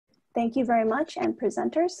Thank you very much, and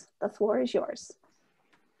presenters, the floor is yours.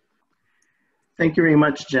 Thank you very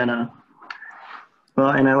much, Jenna.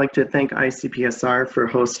 Well, and I'd like to thank ICPSR for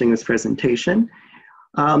hosting this presentation.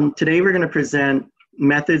 Today we're going to present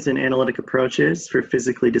methods and analytic approaches for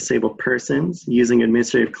physically disabled persons using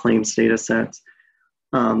administrative claims data sets.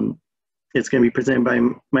 It's going to be presented by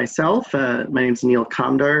myself. My name is Neil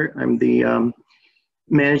Kamdar. I'm the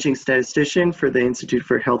Managing Statistician for the Institute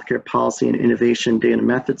for Healthcare Policy and Innovation Data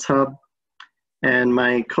Methods Hub. And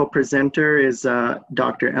my co-presenter is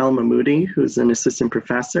Dr. Elham Mahmoudi, who's an assistant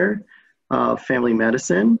professor of family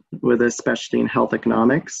medicine with a specialty in health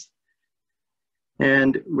economics.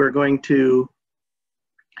 And we're going to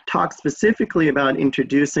talk specifically about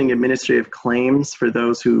introducing administrative claims for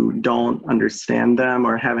those who don't understand them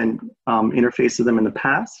or haven't interfaced with them in the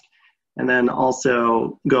past, and then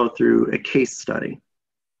also go through a case study.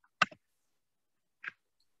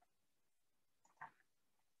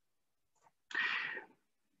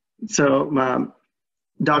 So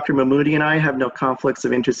Dr. Mahmoudi and I have no conflicts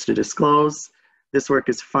of interest to disclose. This work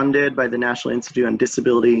is funded by the National Institute on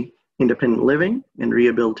Disability, Independent Living, and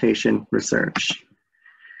Rehabilitation Research.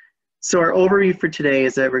 So our overview for today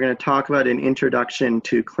is that we're going to talk about an introduction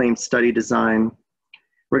to claim study design.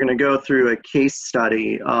 We're going to go through a case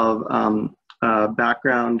study of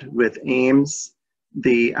background with aims,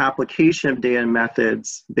 the application of data and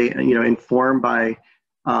methods, informed by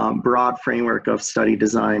broad framework of study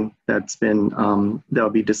design that's been that'll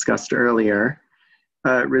be discussed earlier.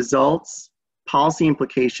 Results, policy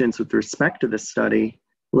implications with respect to the study,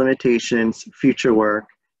 limitations, future work,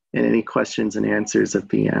 and any questions and answers at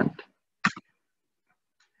the end.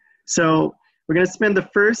 So we're going to spend the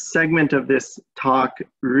first segment of this talk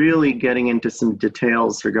really getting into some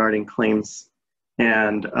details regarding claims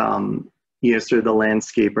and sort of the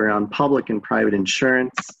landscape around public and private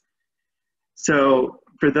insurance. So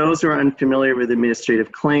for those who are unfamiliar with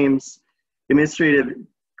administrative claims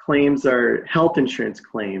are health insurance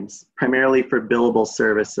claims, primarily for billable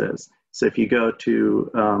services. So if you go to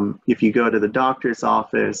the doctor's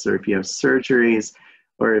office, or if you have surgeries,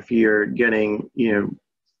 or if you're getting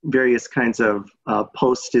various kinds of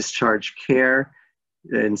post-discharge care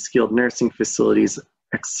in skilled nursing facilities,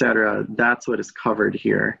 etc., that's what is covered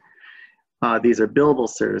here. These are billable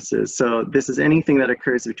services. So this is anything that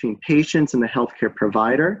occurs between patients and the healthcare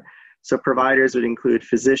provider. So providers would include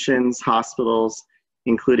physicians, hospitals,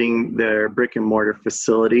 including their brick and mortar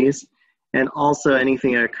facilities, and also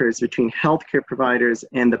anything that occurs between healthcare providers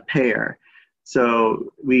and the payer.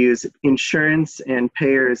 So we use insurance and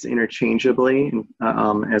payers interchangeably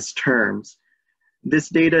as terms. This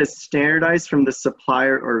data is standardized from the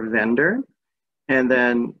supplier or vendor, and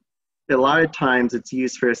then a lot of times it's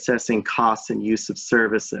used for assessing costs and use of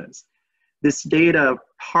services. This data,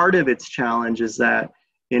 part of its challenge is that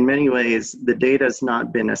in many ways, the data has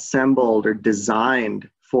not been assembled or designed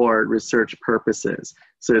for research purposes.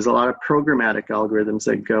 So there's a lot of programmatic algorithms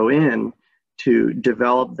that go in to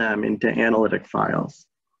develop them into analytic files.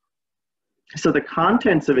 So the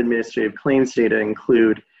contents of administrative claims data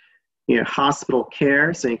include hospital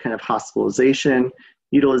care, so any kind of hospitalization,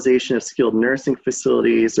 utilization of skilled nursing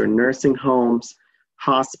facilities or nursing homes,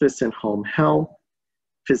 hospice and home health,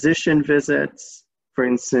 physician visits, for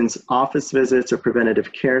instance, office visits or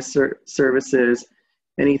preventative care services,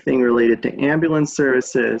 anything related to ambulance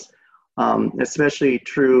services, especially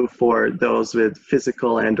true for those with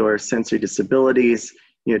physical and or sensory disabilities,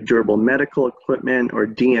 durable medical equipment or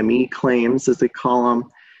DME claims as they call them,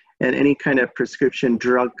 and any kind of prescription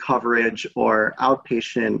drug coverage or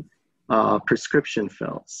outpatient prescription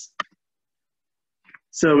fills.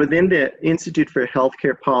 So within the Institute for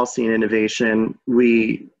Healthcare Policy and Innovation,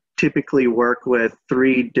 we typically work with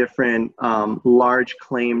 3 different large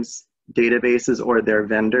claims databases or their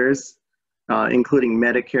vendors, including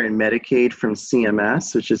Medicare and Medicaid from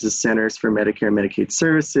CMS, which is the Centers for Medicare and Medicaid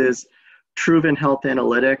Services, Proven Health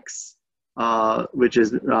Analytics, which is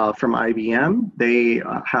from IBM. They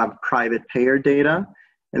have private payer data,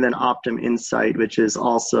 and then Optum Insight, which is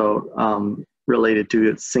also related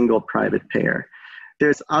to a single private payer.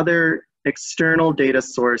 There's other external data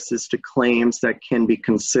sources to claims that can be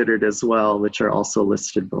considered as well, which are also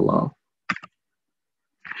listed below.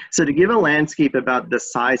 So to give a landscape about the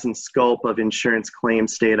size and scope of insurance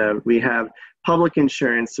claims data, we have public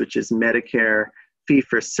insurance, which is Medicare,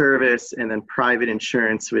 fee-for-service, and then private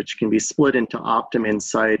insurance, which can be split into Optum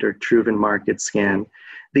Insight or Truven Market Scan.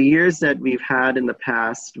 The years that we've had in the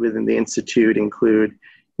past within the Institute include,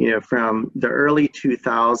 from the early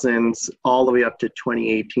 2000s all the way up to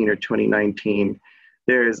 2018 or 2019.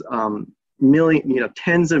 There's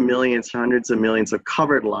tens of millions, hundreds of millions of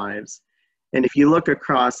covered lives. And if you look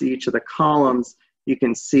across each of the columns, you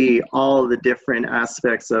can see all the different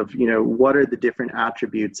aspects of, what are the different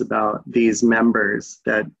attributes about these members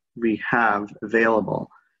that we have available.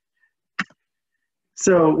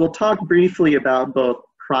 So we'll talk briefly about both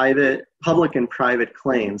public and private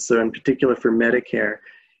claims. So in particular for Medicare,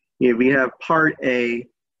 we have Part A,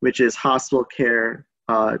 which is hospital care,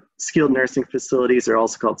 skilled nursing facilities are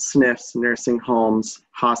also called SNFs, nursing homes,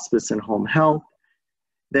 hospice, and home health.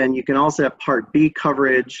 Then you can also have Part B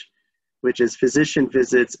coverage, which is physician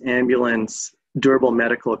visits, ambulance, durable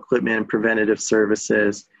medical equipment, and preventative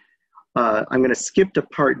services. I'm going to skip to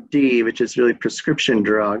Part D, which is really prescription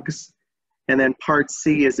drugs. And then Part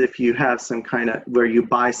C is if you have some kind of, where you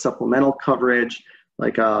buy supplemental coverage,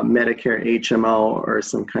 like a Medicare HMO or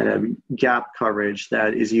some kind of gap coverage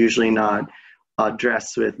that is usually not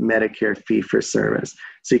addressed with Medicare fee-for-service.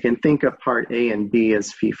 So you can think of Part A and B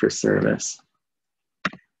as fee-for-service.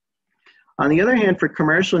 On the other hand, for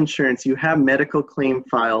commercial insurance, you have medical claim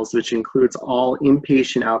files, which includes all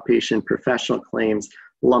inpatient, outpatient, professional claims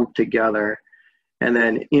lumped together. And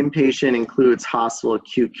then inpatient includes hospital,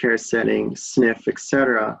 acute care setting, SNF, et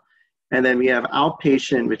cetera. And then we have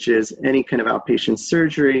outpatient, which is any kind of outpatient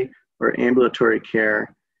surgery or ambulatory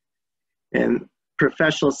care. And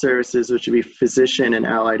professional services, which would be physician and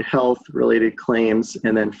allied health related claims,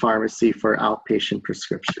 and then pharmacy for outpatient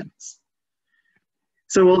prescriptions.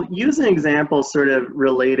 So we'll use an example sort of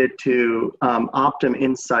related to Optum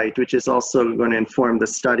Insight, which is also going to inform the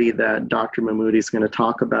study that Dr. Mahmoudi is going to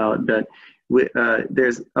talk about. But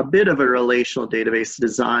there's a bit of a relational database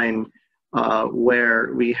design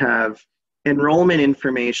where we have enrollment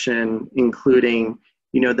information, including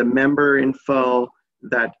the member info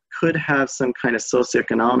that could have some kind of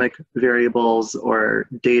socioeconomic variables or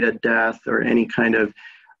date of death or any kind of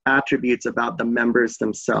attributes about the members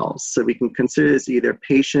themselves. So we can consider this either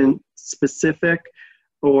patient specific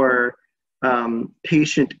or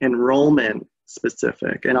patient enrollment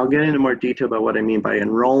specific. And I'll get into more detail about what I mean by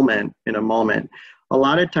enrollment in a moment. A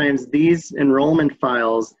lot of times these enrollment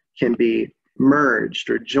files can be merged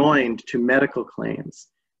or joined to medical claims.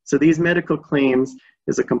 So these medical claims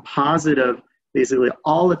is a composite of basically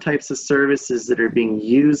all the types of services that are being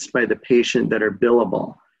used by the patient that are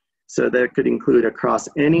billable. So that could include across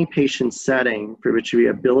any patient setting for which we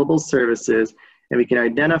have billable services, and we can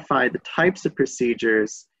identify the types of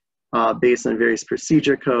procedures based on various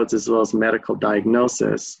procedure codes, as well as medical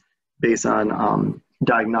diagnosis based on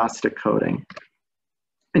diagnostic coding.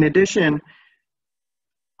 In addition,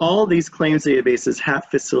 all these claims databases have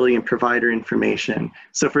facility and provider information.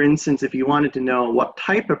 So for instance, if you wanted to know what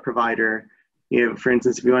type of provider, for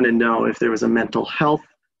instance, if you wanted to know if there was a mental health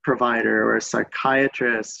provider or a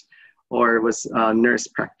psychiatrist, or was a nurse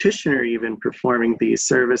practitioner even performing these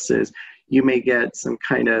services, you may get some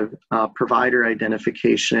kind of provider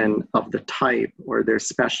identification of the type or their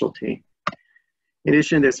specialty. In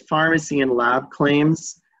addition, there's pharmacy and lab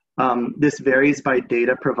claims. This varies by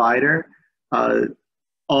data provider.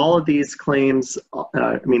 All of these claims,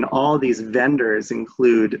 all of these vendors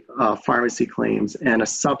include pharmacy claims, and a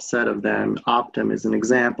subset of them, Optum is an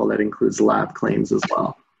example that includes lab claims as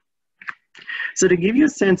well. So to give you a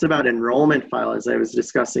sense about enrollment file, as I was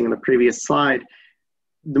discussing in the previous slide,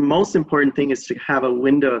 the most important thing is to have a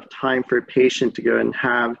window of time for a patient to go and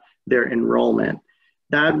have their enrollment.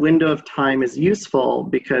 That window of time is useful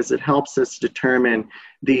because it helps us determine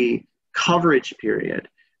the coverage period,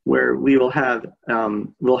 where we will have,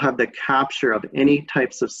 we'll have the capture of any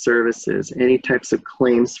types of services, any types of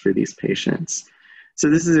claims for these patients. So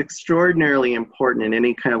this is extraordinarily important in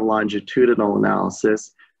any kind of longitudinal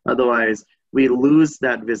analysis. Otherwise, we lose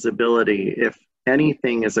that visibility if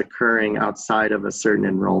anything is occurring outside of a certain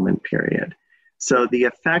enrollment period. So the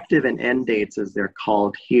effective and end dates, as they're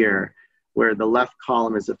called here, where the left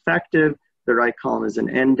column is effective, the right column is an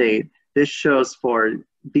end date. This shows for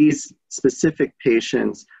these specific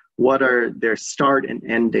patients what are their start and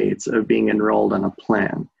end dates of being enrolled on a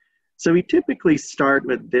plan. So we typically start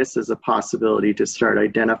with this as a possibility to start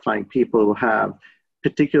identifying people who have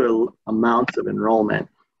particular amounts of enrollment.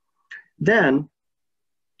 Then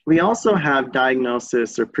we also have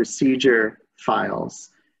diagnosis or procedure files.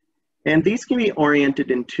 And these can be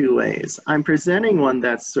oriented in two ways. I'm presenting one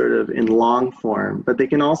that's sort of in long form, but they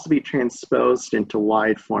can also be transposed into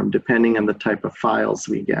wide form depending on the type of files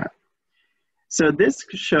we get. So this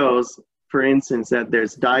shows, for instance, that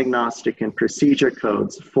there's diagnostic and procedure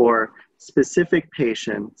codes for specific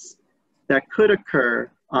patients that could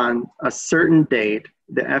occur on a certain date,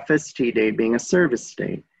 the FST date being a service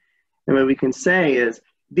date. And what we can say is,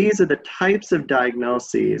 these are the types of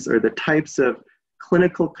diagnoses or the types of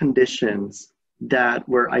clinical conditions that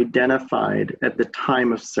were identified at the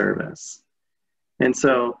time of service. And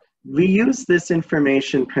so we use this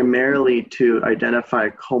information primarily to identify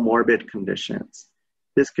comorbid conditions.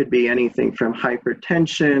 This could be anything from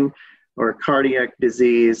hypertension or cardiac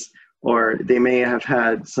disease, or they may have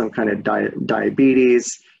had some kind of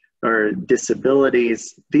diabetes or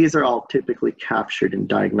disabilities. These are all typically captured in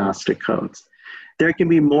diagnostic codes. There can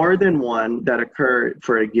be more than one that occur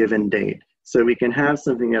for a given date. So we can have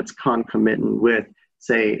something that's concomitant with,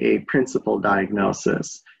 say, a principal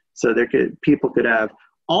diagnosis. So people could have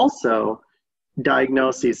also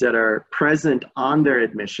diagnoses that are present on their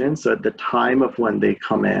admission, so at the time of when they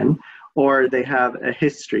come in, or they have a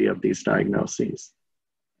history of these diagnoses.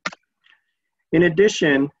 In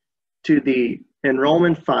addition to the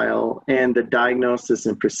enrollment file and the diagnosis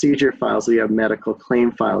and procedure files, we have medical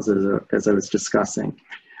claim files, as I was discussing.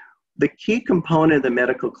 The key component of the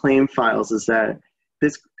medical claim files is that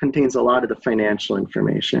this contains a lot of the financial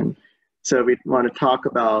information. So we want to talk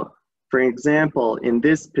about, for example, in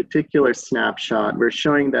this particular snapshot, we're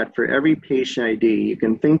showing that for every patient ID, you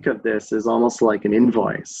can think of this as almost like an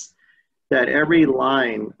invoice, that every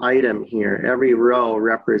line item here, every row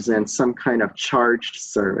represents some kind of charged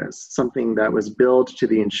service, something that was billed to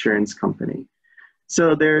the insurance company.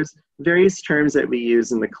 So there's various terms that we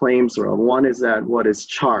use in the claims world. One is that what is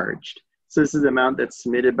charged. So this is the amount that's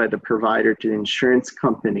submitted by the provider to the insurance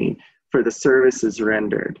company for the services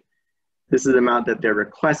rendered. This is the amount that they're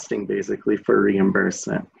requesting basically for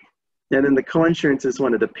reimbursement. And then the coinsurance is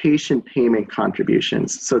one of the patient payment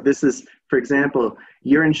contributions. So this is, for example,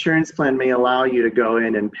 your insurance plan may allow you to go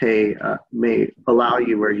in and pay, may allow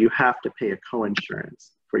you where you have to pay a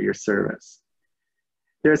coinsurance for your service.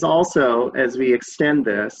 There's also, as we extend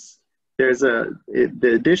this, the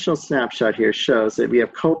additional snapshot here shows that we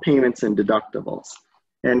have co-payments and deductibles.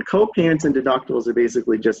 And co-payments and deductibles are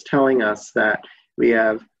basically just telling us that we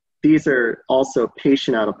have, these are also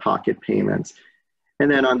patient out-of-pocket payments.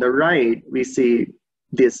 And then on the right, we see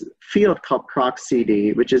this field called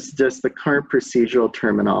PROC-CD, which is just the current procedural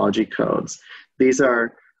terminology codes. These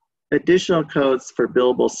are additional codes for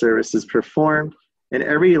billable services performed, and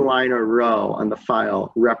every line or row on the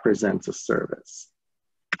file represents a service.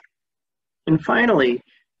 And finally,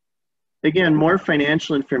 again, more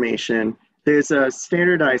financial information. There's a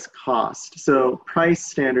standardized cost, so price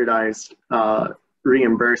standardized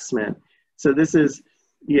reimbursement. So this is,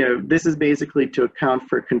 this is basically to account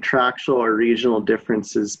for contractual or regional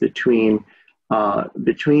differences between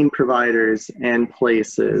providers and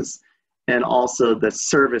places, and also the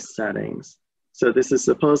service settings. So this is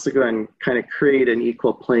supposed to go and kind of create an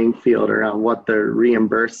equal playing field around what the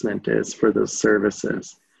reimbursement is for those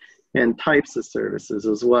services. And types of services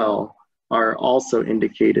as well are also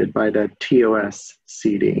indicated by the TOS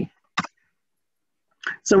CD.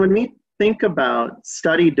 So when we think about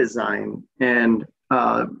study design and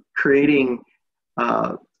creating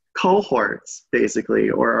cohorts, basically,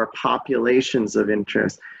 or our populations of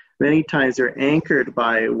interest, many times they're anchored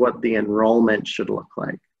by what the enrollment should look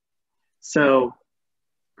like. So,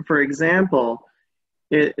 for example,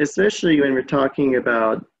 especially when we're talking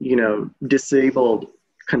about, disabled,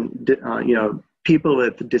 people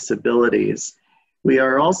with disabilities, we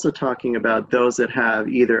are also talking about those that have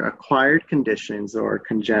either acquired conditions or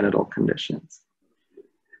congenital conditions.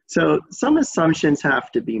 So some assumptions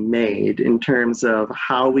have to be made in terms of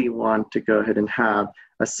how we want to go ahead and have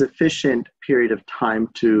a sufficient period of time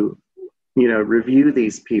to, review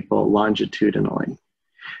these people longitudinally.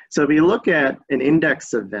 So if we look at an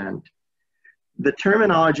index event, the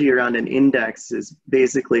terminology around an index is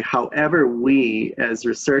basically however we as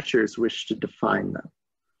researchers wish to define them.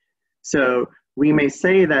 So we may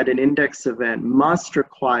say that an index event must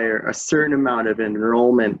require a certain amount of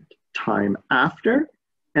enrollment time after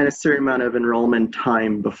and a certain amount of enrollment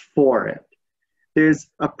time before it. There's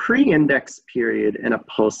a pre-index period and a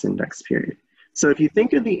post-index period. So if you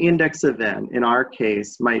think of the index event, in our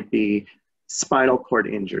case, might be spinal cord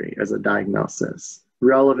injury as a diagnosis.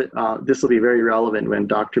 This will be very relevant when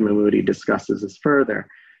Dr. Mahmoudi discusses this further.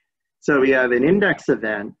 So we have an index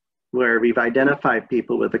event where we've identified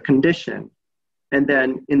people with a condition. And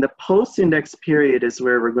then in the post-index period is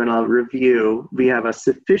where we're going to review, we have a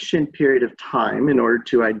sufficient period of time in order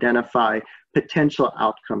to identify potential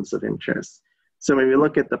outcomes of interest. So when we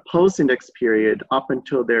look at the post-index period up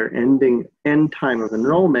until their end time of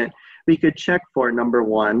enrollment, we could check for, number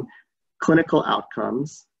one, clinical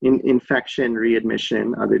outcomes, infection,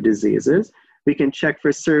 readmission, other diseases. We can check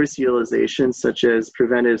for service utilization, such as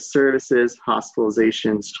preventative services,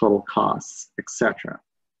 hospitalizations, total costs, etc.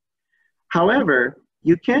 However,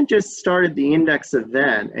 you can't just start at the index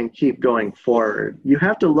event and keep going forward. You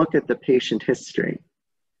have to look at the patient history.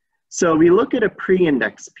 So we look at a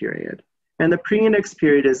pre-index period, and the pre-index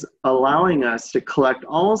period is allowing us to collect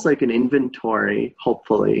almost like an inventory,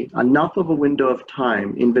 hopefully, enough of a window of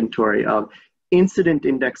time inventory of incident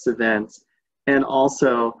index events and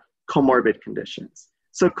also comorbid conditions.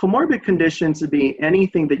 So comorbid conditions would be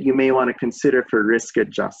anything that you may want to consider for risk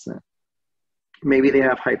adjustment. Maybe they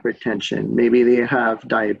have hypertension, maybe they have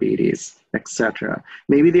diabetes, etc.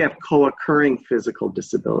 Maybe they have co-occurring physical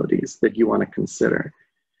disabilities that you want to consider.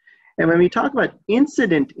 And when we talk about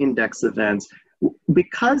incident index events,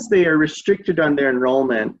 because they are restricted on their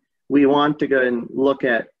enrollment, we want to go and look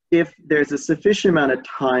at if there's a sufficient amount of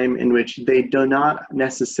time in which they do not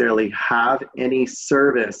necessarily have any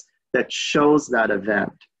service that shows that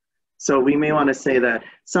event. So we may want to say that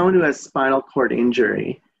someone who has spinal cord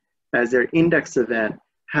injury as their index event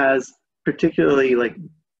has particularly like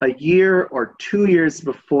a year or 2 years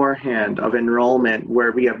beforehand of enrollment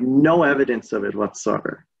where we have no evidence of it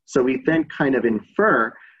whatsoever. So we then kind of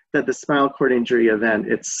infer that the spinal cord injury event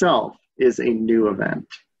itself is a new event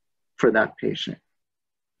for that patient.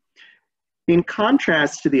 In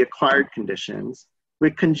contrast to the acquired conditions,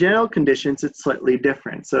 with congenital conditions, it's slightly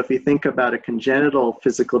different. So if you think about a congenital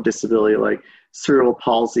physical disability like cerebral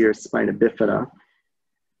palsy or spina bifida,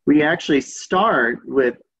 we actually start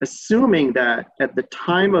with assuming that at the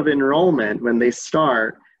time of enrollment, when they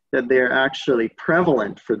start, that they're actually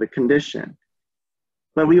prevalent for the condition.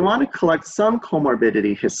 But we want to collect some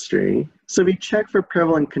comorbidity history, so we check for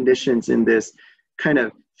prevalent conditions in this kind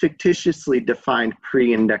of fictitiously defined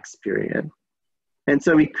pre-index period. And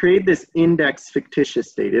so we create this index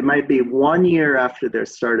fictitious date. It might be 1 year after their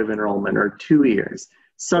start of enrollment or 2 years,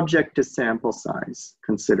 subject to sample size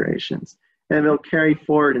considerations. And we'll carry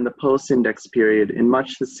forward in the post-index period in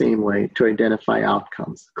much the same way to identify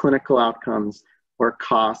outcomes, clinical outcomes, or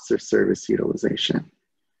costs or service utilization.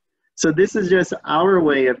 So this is just our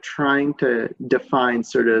way of trying to define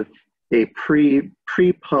sort of a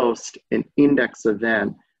pre-post and index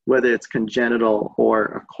event, whether it's congenital or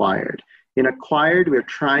acquired. In acquired, we're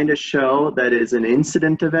trying to show that it is an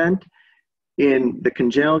incident event. In the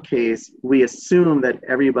congenital case, we assume that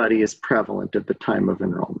everybody is prevalent at the time of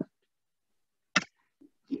enrollment.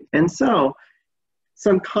 And so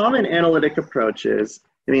some common analytic approaches,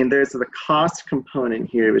 I mean, there's the cost component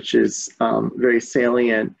here, which is very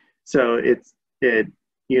salient. So it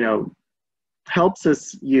helps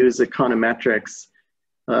us use econometrics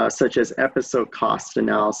such as episode cost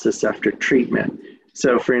analysis after treatment.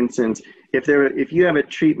 So for instance, if you have a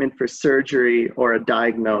treatment for surgery or a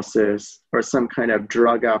diagnosis or some kind of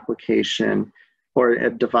drug application or a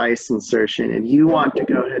device insertion, and you want to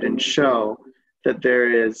go ahead and show that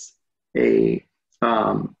there is you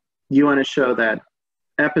want to show that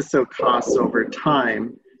episode costs over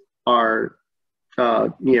time are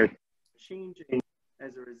changing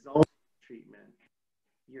as a result of treatment,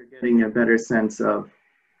 you're getting a better sense of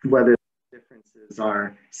whether the differences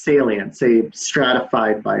are salient, say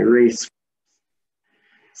stratified by race.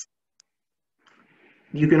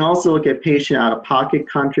 You can also look at patient out-of-pocket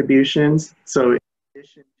contributions. So in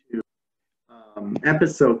addition to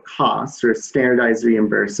episode costs or standardized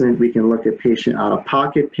reimbursement, we can look at patient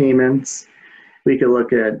out-of-pocket payments. We can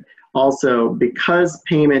look at also, because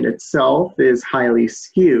payment itself is highly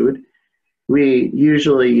skewed, we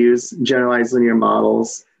usually use generalized linear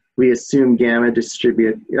models. We assume gamma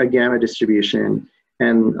distribution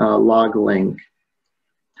and log link.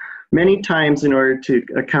 Many times, in order to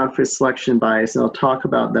account for selection bias, and I'll talk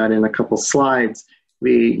about that in a couple slides,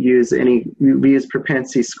 we use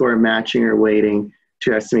propensity score matching or weighting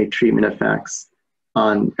to estimate treatment effects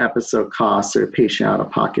on episode costs or patient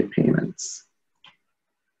out-of-pocket payments.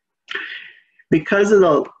 Because of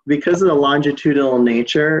the longitudinal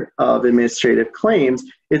nature of administrative claims,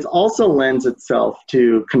 it also lends itself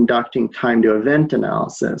to conducting time to event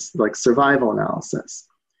analysis, like survival analysis.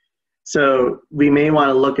 So we may want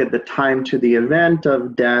to look at the time to the event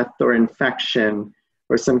of death or infection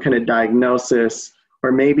or some kind of diagnosis,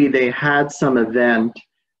 or maybe they had some event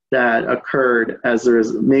that occurred as a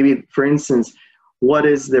result. Maybe, for instance, what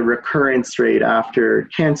is the recurrence rate after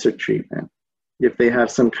cancer treatment? If they have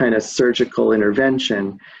some kind of surgical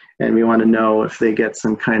intervention and we want to know if they get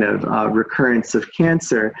some kind of recurrence of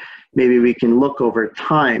cancer, maybe we can look over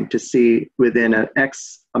time to see within an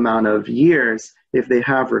X amount of years if they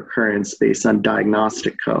have recurrence based on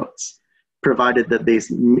diagnostic codes, provided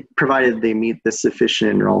they meet the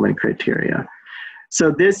sufficient enrollment criteria. So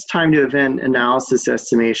this time to event analysis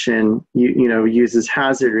estimation uses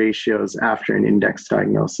hazard ratios after an index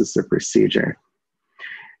diagnosis or procedure.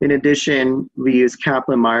 In addition, we use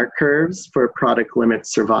Kaplan-Meier curves for product limit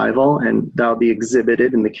survival, and that'll be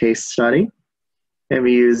exhibited in the case study. And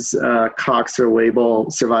we use Cox or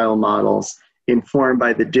Weibull survival models informed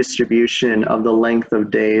by the distribution of the length of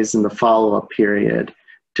days in the follow-up period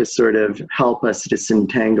to sort of help us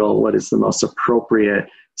disentangle what is the most appropriate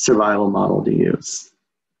survival model to use.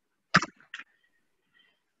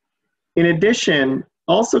 In addition,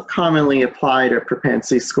 also commonly applied are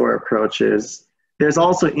propensity score approaches. There's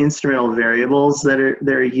also instrumental variables that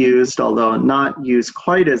are used, although not used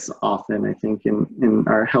quite as often, I think, in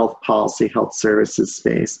our health policy, health services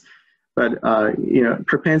space. But you know,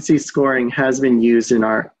 propensity scoring has been used in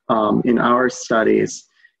our studies,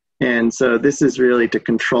 and so this is really to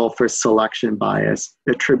control for selection bias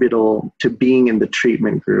attributable to being in the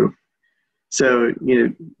treatment group. So you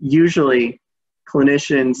know, usually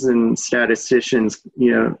clinicians and statisticians,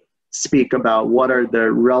 you know, speak about what are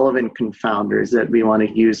the relevant confounders that we want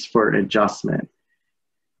to use for adjustment.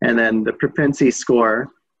 And then the propensity score,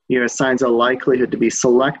 you know, assigns a likelihood to be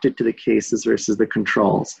selected to the cases versus the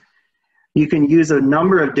controls. You can use a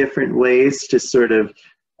number of different ways to sort of,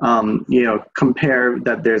 you know, compare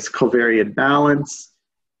that there's covariate balance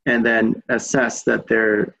and then assess that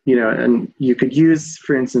there, you know, and you could use,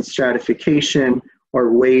 for instance, stratification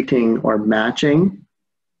or weighting or matching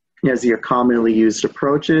as your commonly used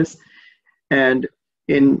approaches. And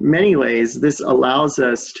in many ways, this allows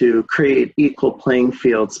us to create equal playing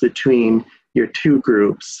fields between your two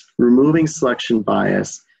groups, removing selection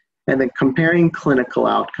bias, and then comparing clinical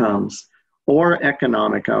outcomes or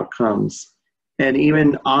economic outcomes, and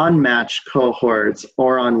even on matched cohorts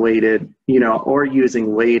or on weighted, you know, or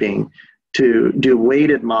using weighting to do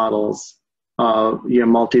weighted models, you know,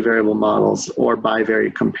 multivariable models or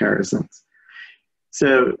bivariate comparisons.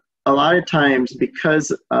 So a lot of times,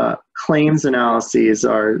 because claims analyses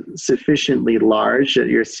are sufficiently large that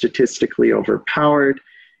you're statistically overpowered,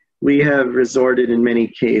 we have resorted in many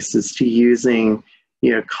cases to using,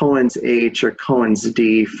 you know, Cohen's H or Cohen's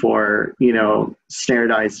D for, you know,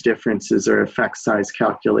 standardized differences or effect size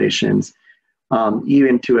calculations,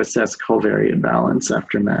 even to assess covariate balance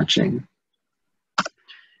after matching.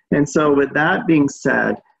 And so with that being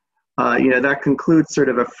said, you know, that concludes sort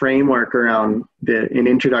of a framework around an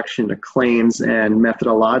introduction to claims and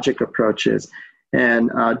methodologic approaches. And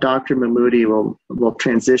Dr. Mahmoudi will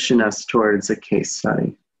transition us towards a case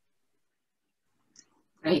study.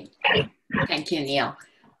 Great. Thank you, Neil.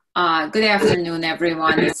 Good afternoon,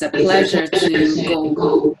 everyone. It's a pleasure to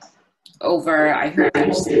go over. I heard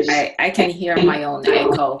I can hear my own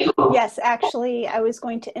echo. Yes, actually, I was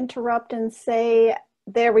going to interrupt and say,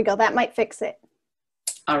 there we go. That might fix it.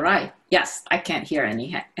 All right. Yes, I can't hear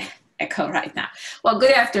any echo right now. Well,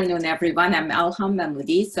 good afternoon, everyone. I'm Elham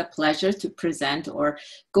Mahmoudi. It's a pleasure to present or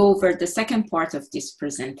go over the second part of this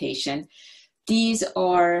presentation. These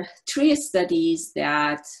are 3 studies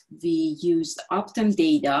that we used Optum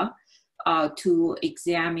data to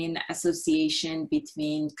examine association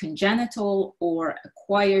between congenital or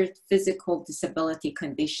acquired physical disability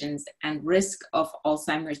conditions and risk of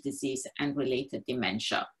Alzheimer's disease and related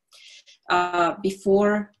dementia.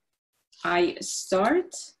 Before I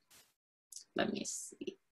start, let me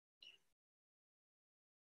see.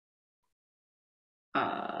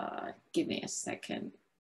 Give me a second.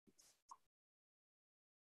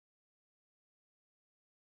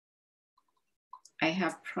 I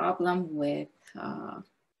have problem with,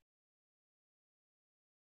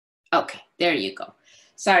 okay, there you go.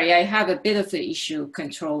 Sorry, I have a bit of an issue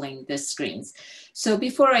controlling the screens. So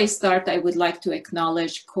before I start, I would like to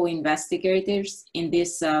acknowledge co-investigators in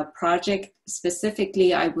this project.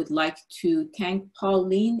 Specifically, I would like to thank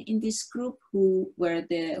Pauline in this group who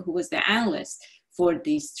was the analyst for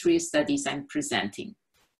these 3 studies I'm presenting.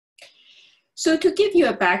 So to give you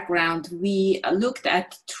a background, we looked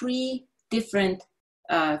at 3 different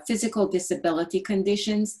physical disability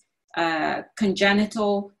conditions. For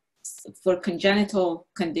congenital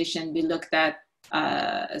condition, we looked at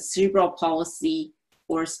cerebral palsy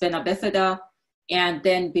or spina bifida, and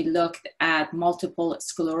then we looked at multiple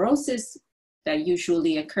sclerosis that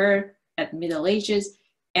usually occur at middle ages,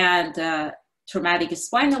 and traumatic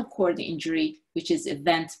spinal cord injury, which is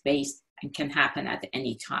event-based and can happen at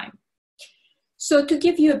any time. So to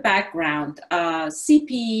give you a background,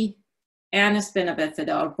 CP and spina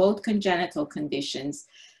bifida are both congenital conditions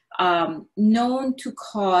known to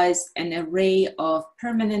cause an array of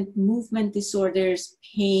permanent movement disorders,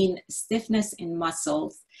 pain, stiffness in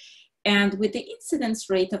muscles, and with the incidence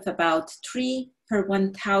rate of about 3 per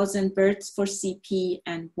 1,000 births for CP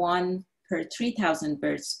and 1 per 3,000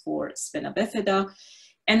 births for spina bifida.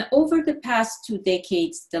 And over the past 2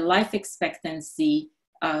 decades, the life expectancy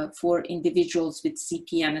for individuals with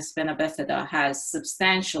CP and spina bifida has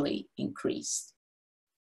substantially increased.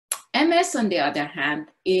 MS, on the other hand,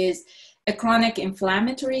 is a chronic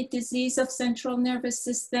inflammatory disease of central nervous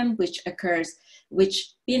system, which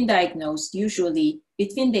been diagnosed usually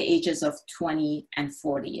between the ages of 20 and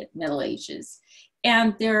 40 at middle ages.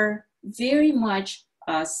 And they're very much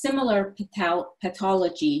similar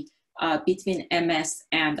pathology between MS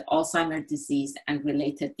and Alzheimer's disease and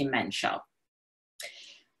related dementia.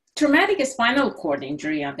 Traumatic spinal cord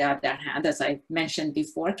injury, on the other hand, as I mentioned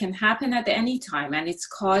before, can happen at any time, and it's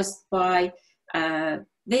caused by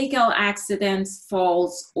vehicle accidents,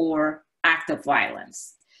 falls, or act of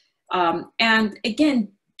violence. And again,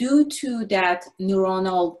 due to that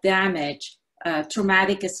neuronal damage,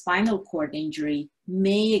 traumatic spinal cord injury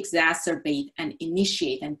may exacerbate and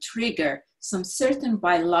initiate and trigger some certain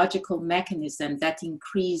biological mechanism that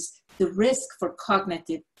increase the risk for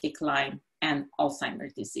cognitive decline and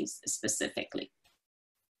Alzheimer's disease specifically.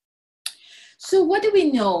 So what do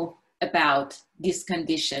we know about these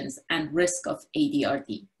conditions and risk of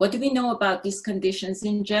ADRD? What do we know about these conditions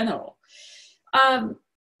in general?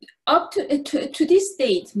 Up to this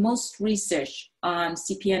date, most research on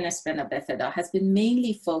CP and spina bifida has been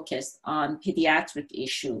mainly focused on pediatric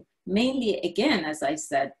issue, mainly, again, as I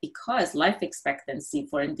said, because life expectancy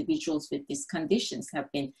for individuals with these conditions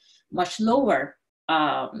have been much lower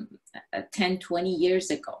 10, 20 years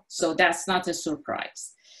ago. So that's not a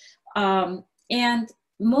surprise. And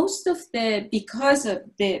because of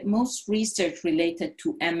the most research related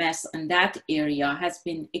to MS in that area has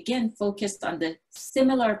been, again, focused on the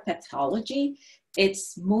similar pathology.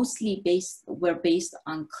 It's mostly were based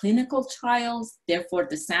on clinical trials, therefore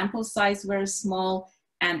the sample size were small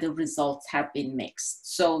and the results have been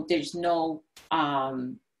mixed. So there's no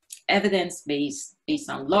evidence based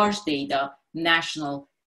on large data, national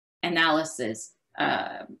analysis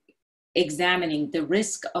examining the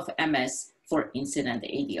risk of MS for incident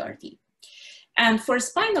ADRD. And for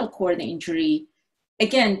spinal cord injury,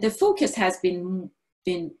 again, the focus has been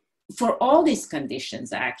for all these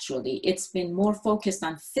conditions, actually, it's been more focused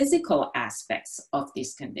on physical aspects of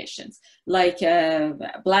these conditions, like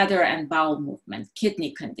bladder and bowel movement,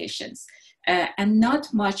 kidney conditions, and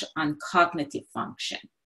not much on cognitive function.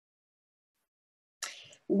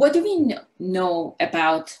 What do we know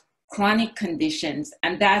about chronic conditions?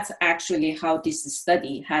 And that's actually how this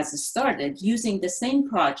study has started. Using the same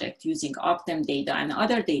project, using Optum data and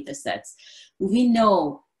other data sets, we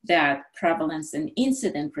know that prevalence and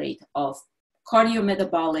incident rate of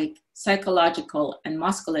cardiometabolic, psychological, and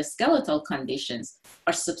musculoskeletal conditions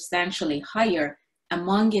are substantially higher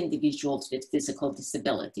among individuals with physical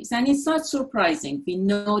disabilities. And it's not surprising. We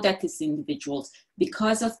know that these individuals,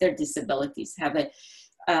 because of their disabilities, have a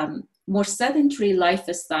more sedentary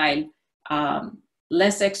lifestyle,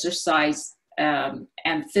 less exercise,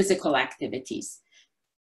 and physical activities.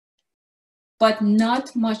 But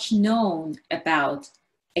not much known about,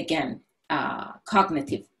 again,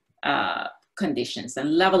 cognitive conditions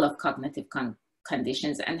and level of cognitive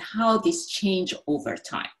conditions and how these change over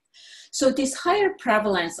time. So this higher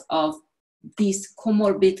prevalence of these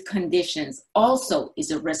comorbid conditions also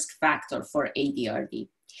is a risk factor for ADRD.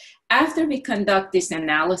 After we conduct this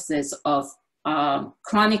analysis of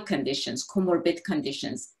chronic conditions, comorbid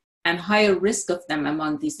conditions, and higher risk of them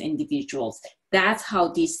among these individuals, that's how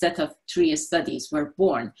these set of 3 studies were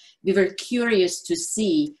born. We were curious to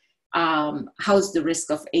see how's the risk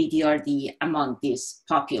of ADRD among this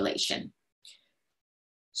population.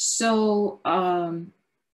 So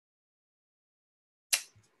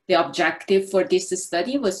the objective for this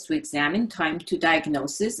study was to examine time to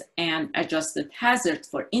diagnosis and adjusted hazard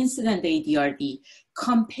for incident ADRD,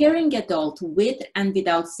 comparing adult with and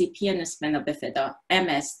without CP and spina bifida,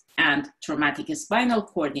 MS, and traumatic spinal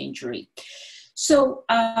cord injury. So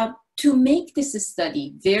to make this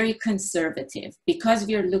study very conservative, because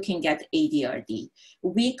we are looking at ADRD,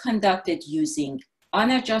 we conducted using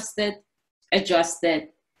unadjusted, adjusted,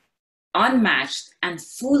 unmatched, and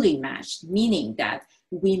fully matched, meaning that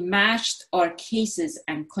we matched our cases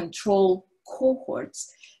and control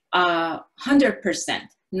cohorts 100%,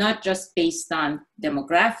 not just based on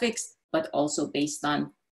demographics, but also based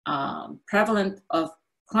on prevalence of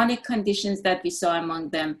chronic conditions that we saw among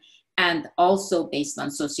them, and also based on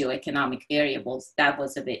socioeconomic variables that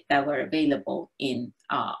were available in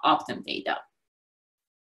Optum data.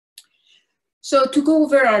 So to go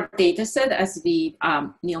over our data set, as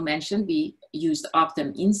Neil mentioned, we used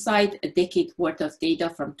Optum Insight, a decade worth of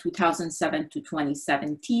data from 2007 to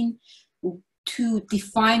 2017. To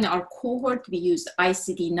define our cohort, we used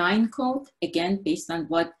ICD-9 code, again, based on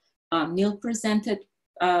what Neil presented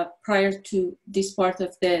prior to this part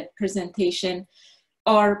of the presentation.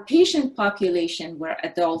 Our patient population were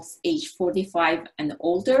adults age 45 and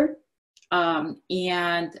older,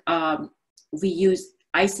 we used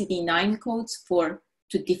ICD-9 codes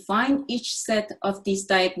to define each set of these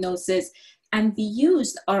diagnoses, and we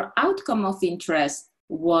used our outcome of interest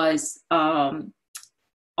was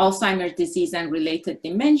Alzheimer's disease and related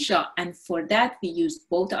dementia, and for that we used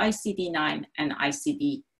both ICD-9 and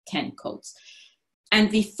ICD-10 codes.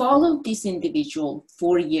 And we followed this individual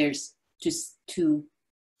 4 years to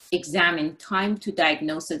examine time to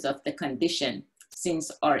diagnosis of the condition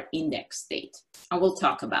since our index date. And we'll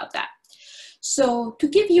talk about that. So to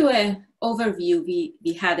give you an overview,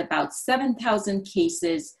 we had about 7,000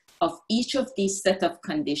 cases of each of these set of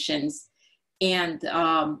conditions. And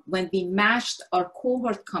when we matched our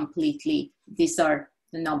cohort completely, these are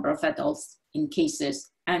the number of adults in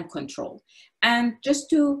cases and control. And just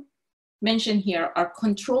to mention here, our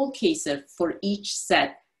control cases for each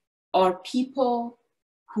set are people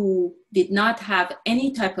who did not have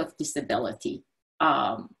any type of disability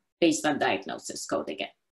based on diagnosis code again.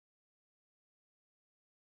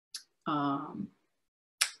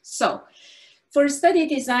 So for study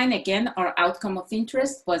design, again, our outcome of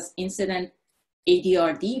interest was incident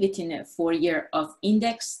ADRD within a 4-year of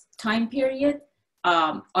index time period.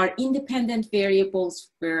 Our independent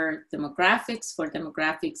variables were demographics. For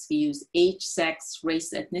demographics, we use age, sex,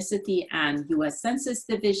 race, ethnicity, and US Census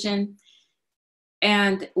Division.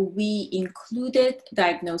 And we included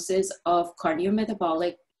diagnosis of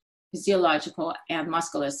cardiometabolic, physiological, and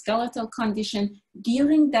musculoskeletal condition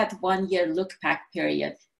during that 1-year look-back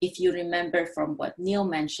period, if you remember from what Neil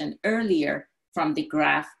mentioned earlier from the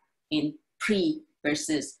graph in pre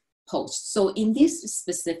versus post. So in this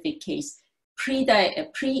specific case,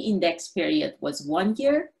 pre-index period was 1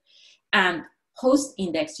 year, and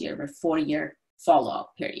post-index year were 4-year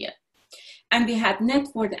follow-up period. And we had net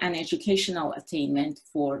worth and educational attainment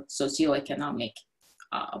for socioeconomic,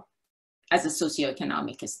 as a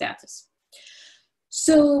socioeconomic status.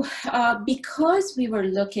 So because we were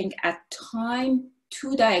looking at time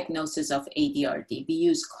to diagnosis of ADRD, we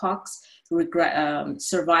used Cox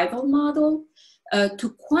survival model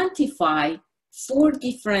to quantify 4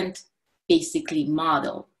 different basically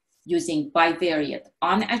model using bivariate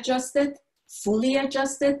unadjusted, fully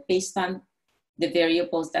adjusted based on the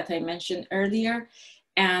variables that I mentioned earlier,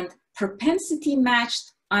 and propensity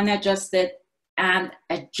matched, unadjusted, and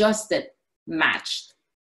adjusted matched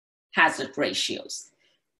hazard ratios.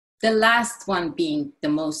 The last one being the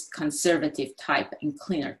most conservative type and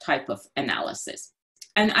cleaner type of analysis.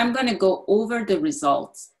 And I'm going to go over the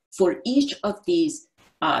results for each of these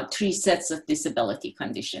 3 sets of disability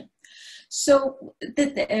condition. So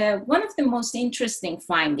one of the most interesting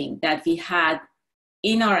findings that we had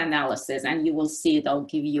in our analysis, and you will see it, I'll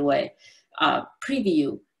give you a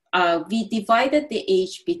preview, we divided the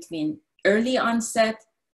age between early onset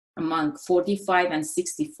among 45 and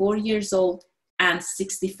 64 years old and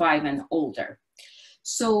 65 and older.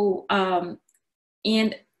 So,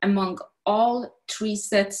 and among all 3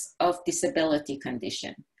 sets of disability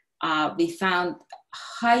condition, we found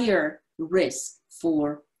higher risk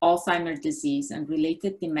for Alzheimer's disease and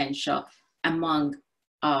related dementia among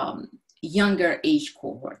younger age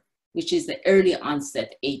cohort, which is the early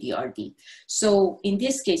onset ADRD. So in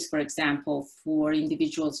this case, for example, for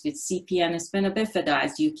individuals with CP and spina bifida,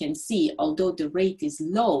 as you can see, although the rate is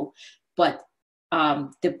low, but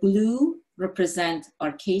the blue represent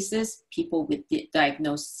our cases, people with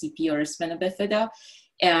diagnosed CP or spina bifida.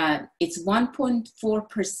 It's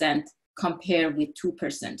 1.4% compared with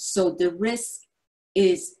 2%. So the risk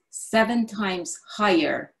is 7 times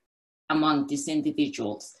higher among these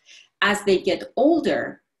individuals. As they get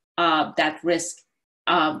older, that risk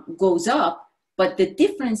goes up, but the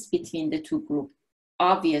difference between the 2 groups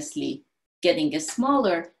obviously getting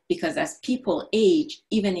smaller, because as people age,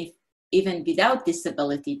 even without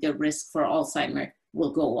disability, the risk for Alzheimer's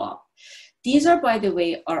will go up. These are, by the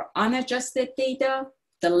way, our unadjusted data.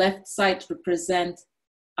 The left side represent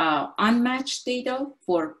unmatched data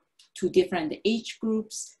for 2 different age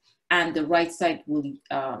groups, and the right side will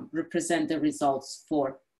represent the results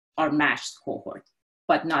for our matched cohort,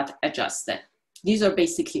 but not adjusted. These are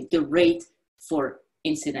basically the rate for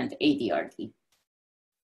incident ADRD.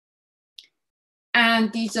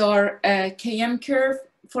 And these are a KM curve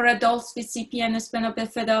for adults with CP and spina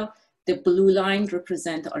bifida. The blue line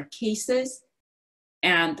represent our cases,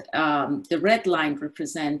 and the red line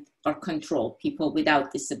represent our control, people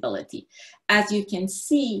without disability. As you can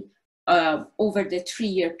see, over the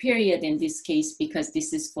 3-year period in this case, because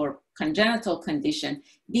this is for congenital condition,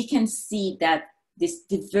 we can see that this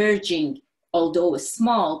diverging although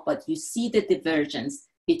small, but you see the divergence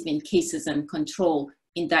between cases and control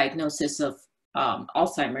in diagnosis of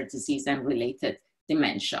Alzheimer's disease and related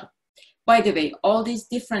dementia. By the way, all these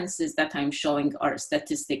differences that I'm showing are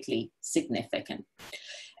statistically significant.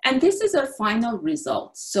 And this is our final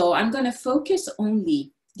result. So I'm going to focus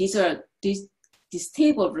only, this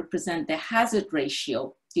table represent the hazard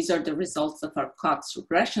ratio. These are the results of our Cox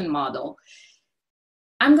regression model.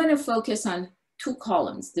 I'm going to focus on two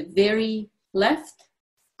columns, the very left,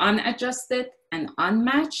 unadjusted and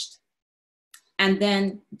unmatched, and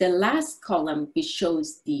then the last column, which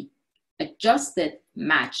shows the adjusted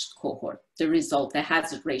matched cohort, the result, the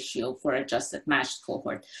hazard ratio for adjusted matched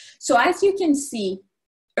cohort. So as you can see,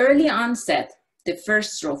 early onset, the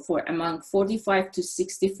first row for among 45 to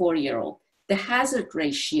 64-year-old, the hazard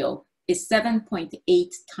ratio is 7.8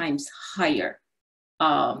 times higher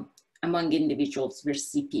among individuals with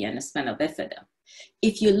CP and spina bifida.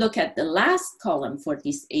 If you look at the last column for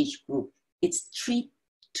this age group, it's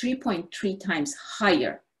 3.3 times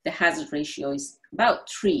higher. The hazard ratio is about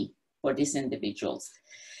 3 for these individuals.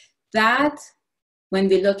 That, when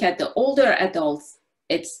we look at the older adults,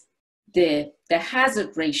 it's the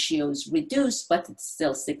hazard ratios reduced, but it's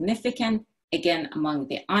still significant. Again, among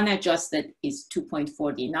the unadjusted is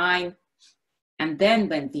 2.49. And then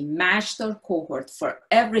when we matched our cohort for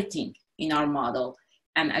everything in our model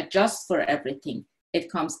and adjust for everything, it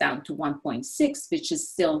comes down to 1.6, which is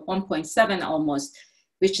still 1.7 almost,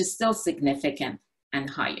 which is still significant and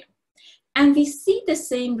higher. And we see the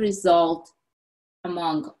same result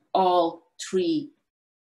among all three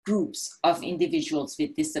groups of individuals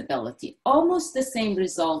with disability. Almost the same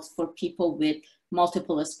results for people with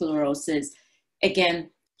multiple sclerosis. Again,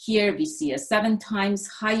 here we see a 7 times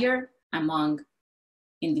higher among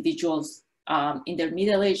individuals in their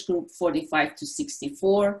middle age group, 45 to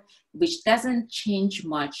 64, which doesn't change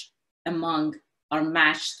much among our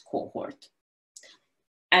matched cohort.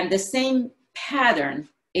 And the same pattern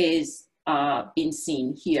is being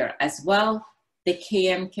seen here as well. The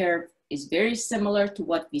KM curve is very similar to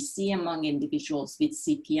what we see among individuals with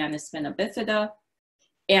CP and spina bifida.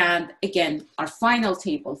 And again, our final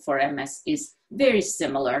table for MS is very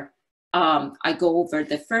similar. I go over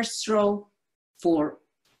the first row for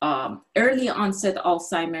early onset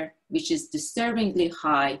Alzheimer, which is disturbingly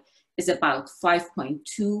high, is about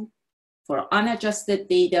 5.2 for unadjusted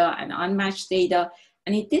data and unmatched data.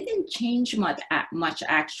 And it didn't change much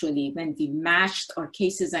actually when we matched our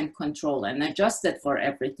cases and control and adjusted for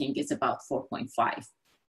everything, is about 4.5.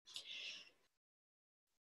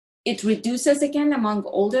 It reduces again among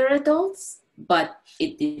older adults, but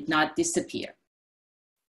it did not disappear.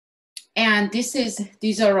 And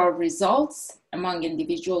these are our results among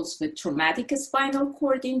individuals with traumatic spinal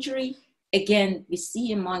cord injury. Again, we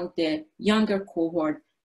see among the younger cohort,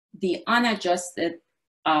 the unadjusted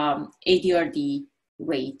ADRD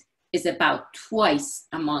rate is about twice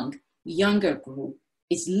among younger group.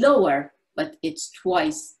 It's lower, but it's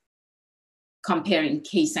twice comparing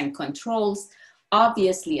case and controls.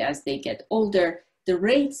 Obviously, as they get older, the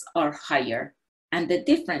rates are higher and the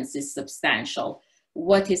difference is substantial.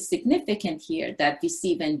 What is significant here that we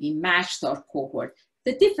see when we matched our cohort,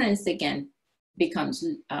 the difference again becomes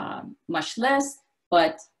much less,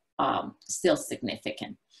 but still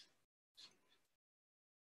significant.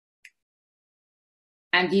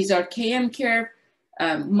 And these are KM curve,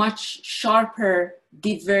 much sharper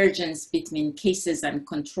divergence between cases and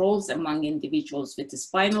controls among individuals with a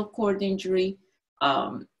spinal cord injury.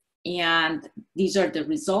 And these are the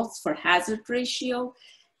results for hazard ratio.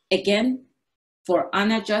 Again, for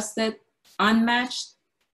unadjusted, unmatched,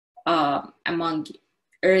 among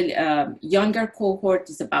early, younger cohort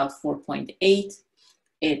is about 4.8.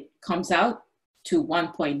 It comes out to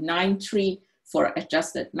 1.93 for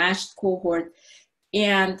adjusted matched cohort.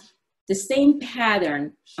 And the same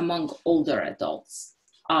pattern among older adults.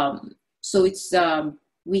 So it's,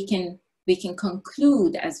 we can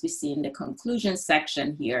conclude, as we see in the conclusion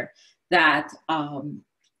section here, that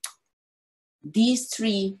these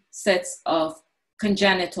three sets of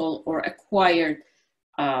congenital or acquired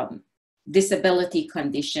disability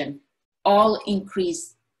condition all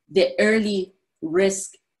increase the early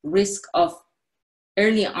risk of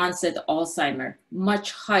early onset Alzheimer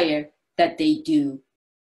much higher than they do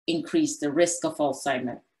increase the risk of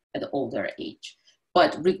Alzheimer at older age.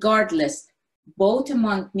 But regardless, both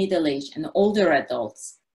among middle-aged and older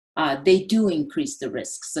adults, they do increase the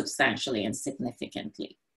risk substantially and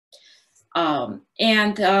significantly.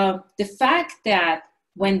 The fact that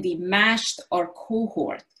when we matched our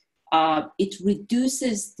cohort, it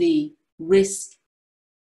reduces the risk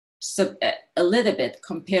a little bit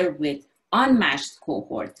compared with unmatched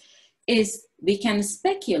cohort is we can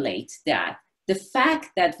speculate that the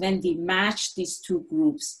fact that when we match these two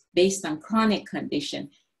groups based on chronic condition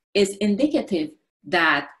is indicative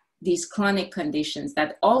that these chronic conditions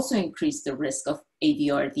that also increase the risk of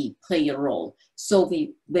ADRD play a role. So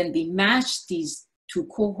when we match these two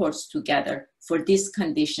cohorts together for these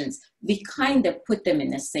conditions, we kind of put them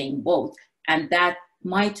in the same boat, and that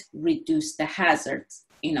might reduce the hazards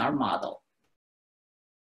in our model.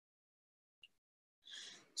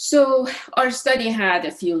 So our study had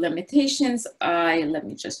a few limitations. Let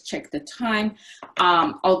me just check the time.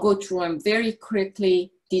 I'll go through them very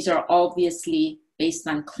quickly. These are obviously based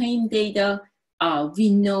on claim data. We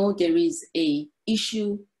know there is an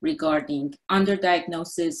issue regarding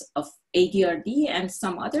underdiagnosis of ADRD, and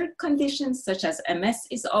some other conditions such as MS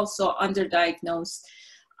is also underdiagnosed.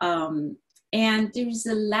 And there is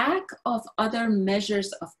a lack of other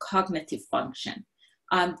measures of cognitive function.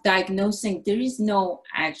 Diagnosing, there is no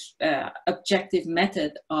objective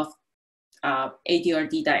method of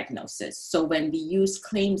ADRD diagnosis. So when we use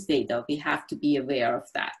claims data, we have to be aware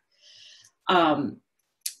of that.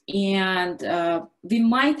 We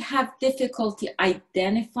might have difficulty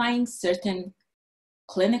identifying certain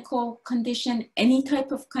clinical condition, any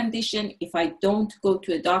type of condition. If I don't go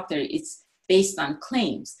to a doctor, it's based on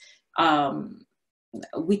claims.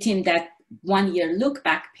 Within that 1 year look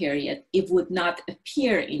back period, it would not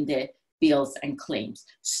appear in the bills and claims.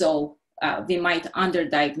 So we might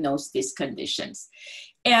underdiagnose these conditions.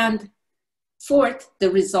 And fourth, the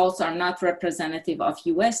results are not representative of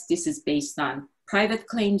US. This is based on private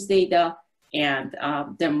claims data. And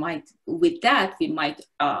with that, we might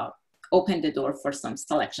open the door for some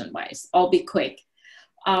selection bias. I'll be quick.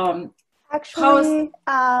 Actually,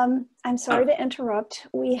 I'm sorry to interrupt.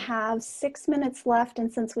 We have 6 minutes left,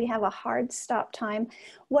 and since we have a hard stop time,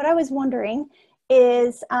 what I was wondering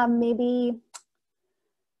is maybe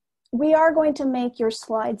we are going to make your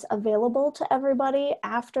slides available to everybody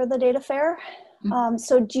after the data fair. Mm-hmm.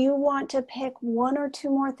 So do you want to pick one or two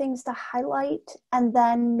more things to highlight, and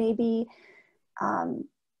then maybe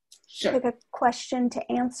sure. pick a question to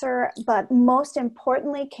answer? But most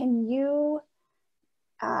importantly, can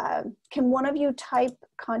one of you type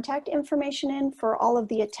contact information in for all of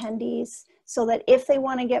the attendees so that if they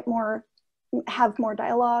want to have more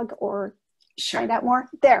dialogue or sure. find out more?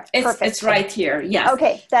 There, perfect. It's right here, yes.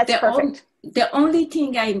 Okay, that's perfect. The only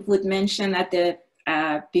thing I would mention at the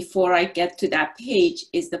before I get to that page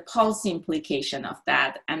is the policy implication of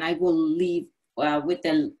that, and I will leave with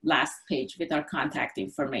the last page with our contact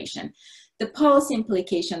information. The policy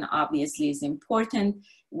implication obviously is important.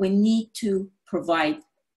 We need to provide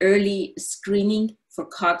early screening for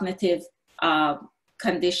cognitive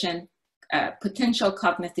condition, potential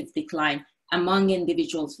cognitive decline among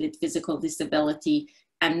individuals with physical disability,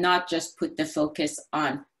 and not just put the focus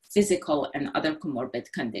on physical and other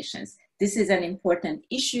comorbid conditions. This is an important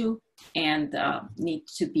issue and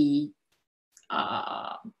needs to be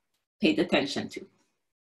paid attention to.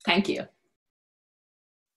 Thank you.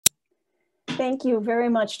 Thank you very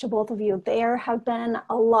much to both of you. There have been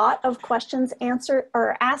a lot of questions answered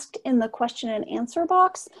or asked in the question and answer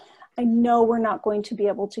box. I know we're not going to be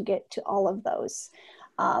able to get to all of those.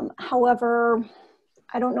 However,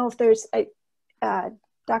 I don't know if there's,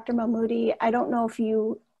 Dr. Mahmoudi, I don't know if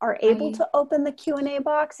you are able to open the Q&A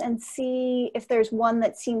box and see if there's one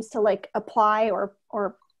that seems to like apply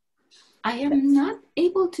or I am not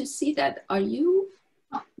able to see that. Are you,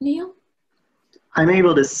 Neil? I'm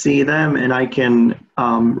able to see them, and I can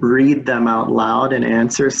read them out loud and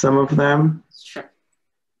answer some of them. Sure.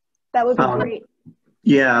 That would be great.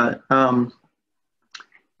 Yeah,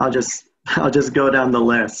 I'll just go down the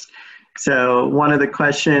list. So one of the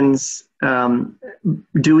questions,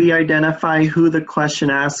 do we identify who the question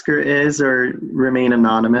asker is or remain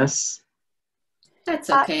anonymous? That's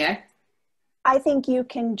okay. I think you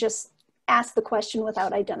can just ask the question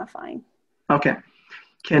without identifying. Okay.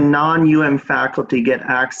 Can non-UM faculty get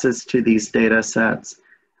access to these data sets?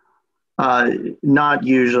 Not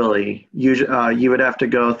usually. You would have to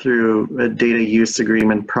go through a data use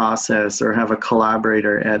agreement process or have a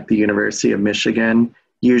collaborator at the University of Michigan,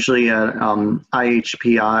 usually an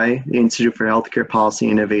IHPI, the Institute for Healthcare Policy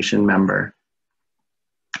Innovation member.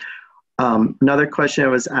 Another question I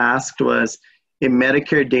was asked was, in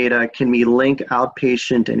Medicare data, can we link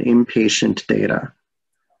outpatient and inpatient data?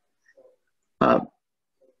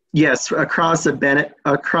 Yes, across a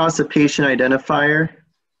patient identifier,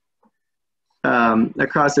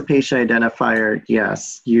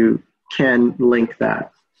 yes, you can link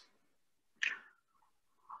that.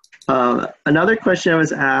 Another question I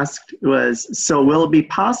was asked was, so will it be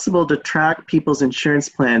possible to track people's insurance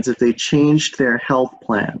plans if they changed their health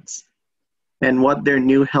plans? and what their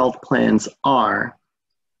new health plans are,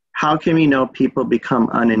 how can we know people become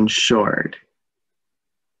uninsured?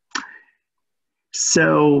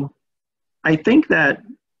 So I think that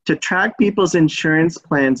to track people's insurance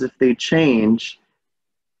plans if they change,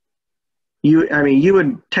 you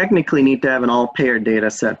would technically need to have an all-payer data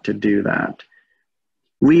set to do that.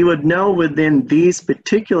 We would know within these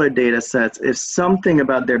particular data sets if something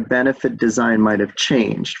about their benefit design might have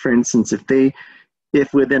changed. For instance,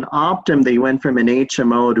 if within Optum they went from an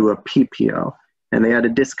HMO to a PPO and they had a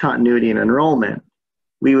discontinuity in enrollment,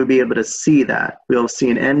 we would be able to see that. We'll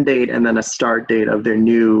see an end date and then a start date of their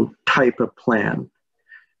new type of plan.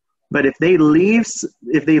 But if they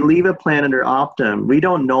leave a plan under Optum, we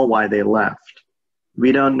don't know why they left.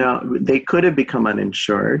 We don't know. They could have become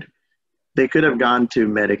uninsured. They could have gone to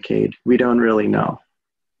Medicaid. We don't really know.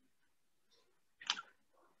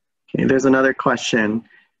 Okay, there's another question.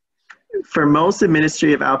 For most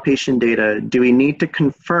administrative outpatient data, do we need to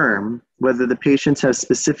confirm whether the patients have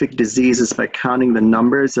specific diseases by counting the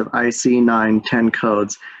numbers of IC9, 10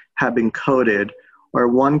 codes have been coded, or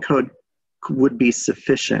one code would be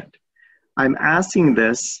sufficient? I'm asking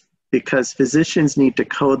this because physicians need to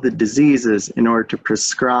code the diseases in order to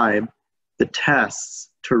prescribe the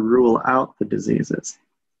tests to rule out the diseases.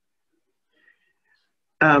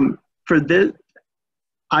 My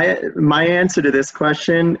answer to this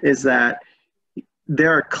question is that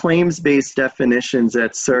there are claims-based definitions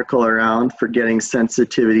that circle around for getting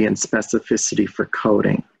sensitivity and specificity for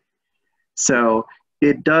coding. So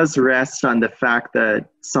it does rest on the fact that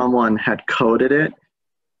someone had coded it,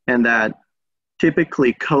 and that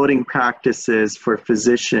typically coding practices for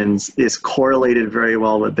physicians is correlated very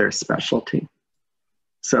well with their specialty.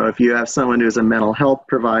 So if you have someone who's a mental health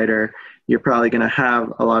provider, you're probably going to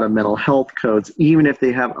have a lot of mental health codes, even if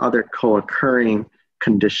they have other co-occurring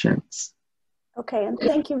conditions. Okay, and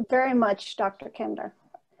thank you very much, Dr. Kamdar.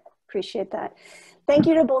 Appreciate that. Thank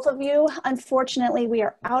you to both of you. Unfortunately, we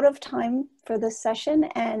are out of time for this session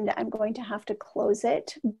and I'm going to have to close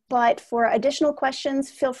it. But for additional questions,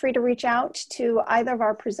 feel free to reach out to either of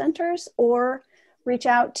our presenters or reach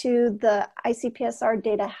out to the ICPSR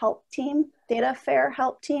Data Fair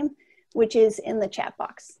Help Team, which is in the chat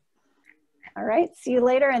box. All right, see you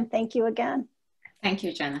later and thank you again. Thank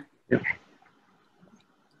you, Jenna. Yep.